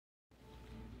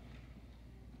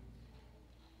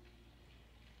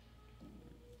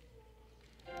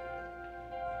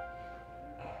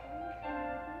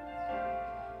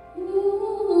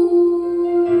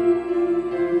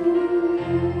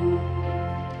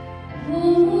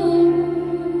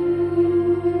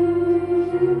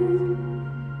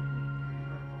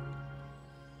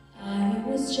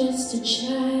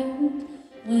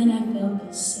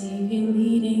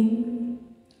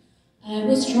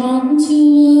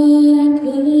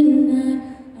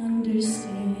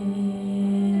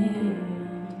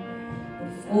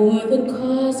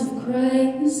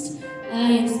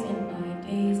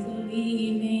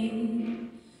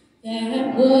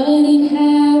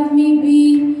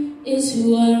is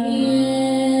who I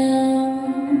am.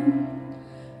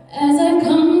 As I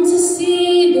come to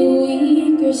see the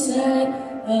weaker side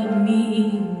of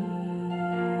me,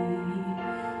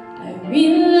 I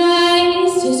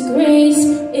realize His grace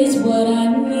is what I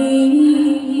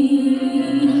need.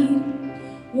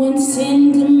 When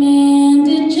sin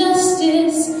demanded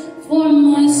justice for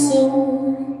my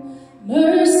soul,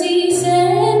 mercy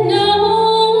said no.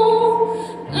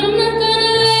 I'm not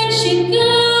gonna let you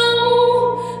go.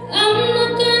 I'm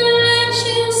not gonna let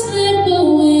you slip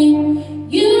away.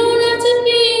 You don't have to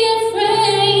be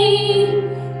afraid.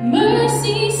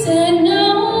 Mercy said no.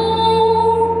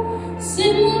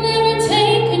 Sin will never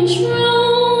take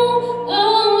control.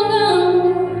 Oh no.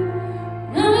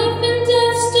 Life and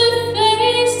death stood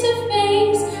face to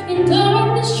face, and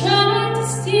darkness tried to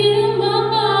steal my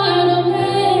heart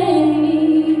away.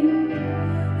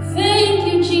 Thank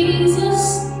you, Jesus.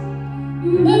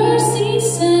 Mercy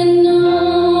said no.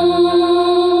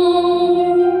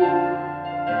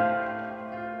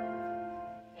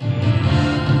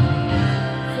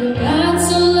 For God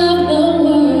so loved the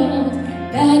world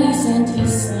that He sent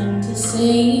His Son to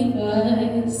save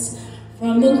us.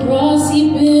 From the cross He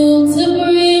built a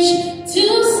bridge to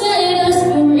set us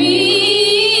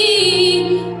free.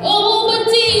 Oh, but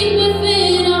deep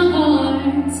within our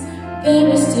hearts there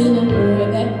is still a war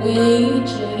that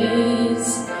wages,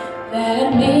 that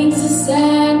makes a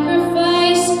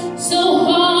sacrifice so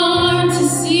hard to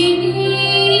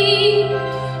see.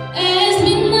 As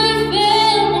midnight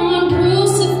fell on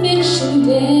crucifixion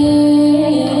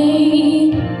day,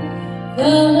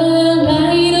 the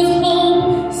light of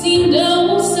hope seemed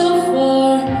oh so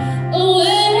far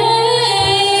away.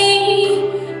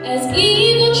 As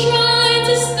evil tried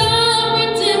to stop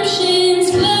redemption's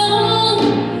flow,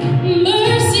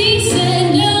 mercy said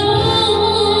no.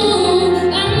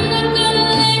 I'm not gonna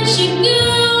let you go.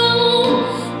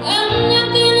 I'm not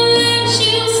gonna let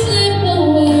you slip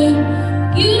away.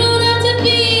 You don't have to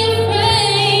be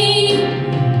afraid.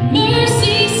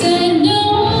 Mercy said no.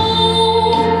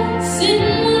 Sin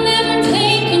will never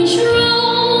take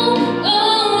control.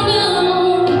 Oh no.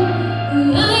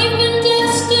 Life and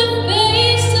death stood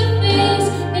face to face,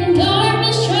 and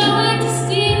darkness tried to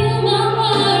steal my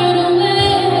heart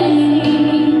away.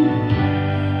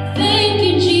 Thank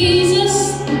you, Jesus.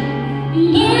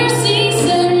 Mercy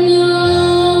said no.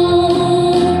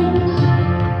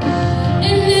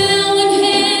 And now when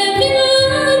heaven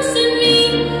looks at me,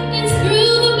 it's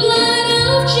through the blood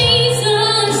of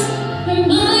Jesus,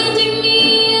 reminding me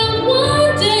of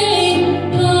one day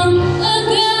long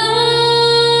ago.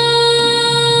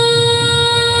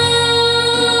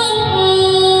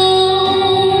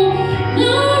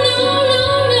 No, no, no,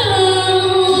 no.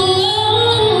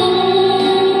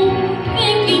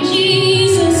 Thank you,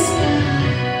 Jesus.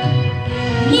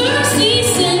 Mercy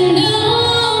said no.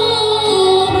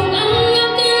 I'm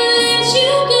not gonna let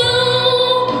you go,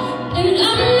 and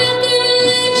I'm not gonna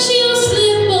let you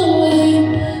slip away.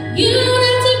 You don't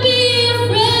have to be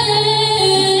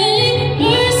afraid.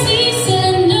 Mercy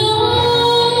said no.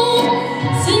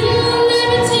 Sin will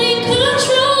never take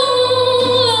control.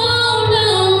 Oh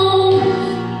no.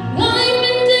 Life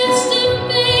and death stood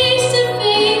face to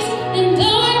face, and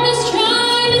darkness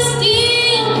tried to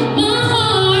steal my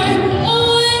heart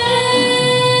away.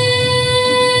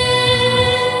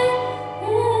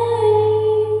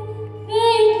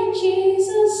 Thank you,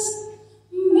 Jesus.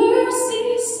 Mercy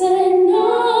said no.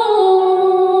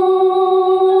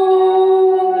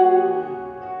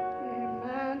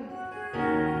 Amen.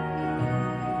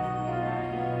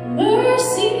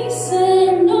 Mercy said